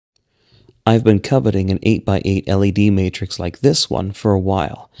I've been coveting an 8x8 LED matrix like this one for a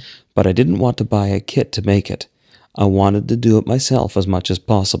while, but I didn't want to buy a kit to make it. I wanted to do it myself as much as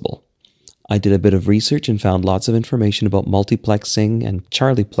possible. I did a bit of research and found lots of information about multiplexing and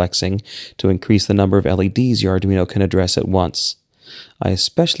charlieplexing to increase the number of LEDs your Arduino can address at once. I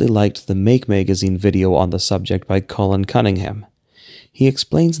especially liked the Make Magazine video on the subject by Colin Cunningham. He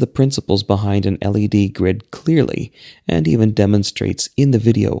explains the principles behind an LED grid clearly and even demonstrates in the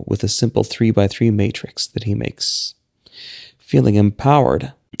video with a simple 3x3 matrix that he makes. Feeling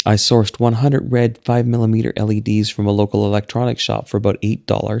empowered, I sourced 100 red 5mm LEDs from a local electronics shop for about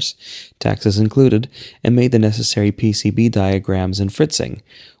 $8, taxes included, and made the necessary PCB diagrams in Fritzing,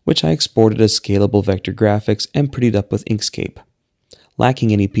 which I exported as scalable vector graphics and prettied up with Inkscape.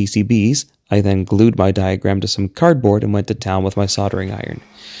 Lacking any PCBs, I then glued my diagram to some cardboard and went to town with my soldering iron.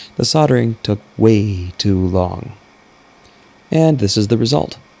 The soldering took way too long. And this is the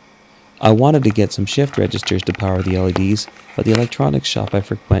result. I wanted to get some shift registers to power the LEDs, but the electronics shop I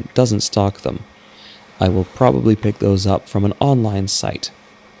frequent doesn't stock them. I will probably pick those up from an online site.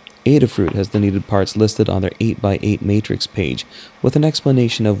 Adafruit has the needed parts listed on their 8x8 matrix page, with an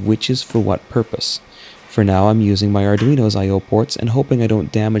explanation of which is for what purpose. For now, I'm using my Arduino's I/O ports and hoping I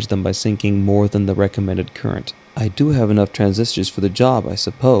don't damage them by sinking more than the recommended current. I do have enough transistors for the job, I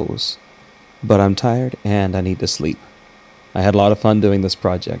suppose, but I'm tired and I need to sleep. I had a lot of fun doing this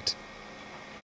project.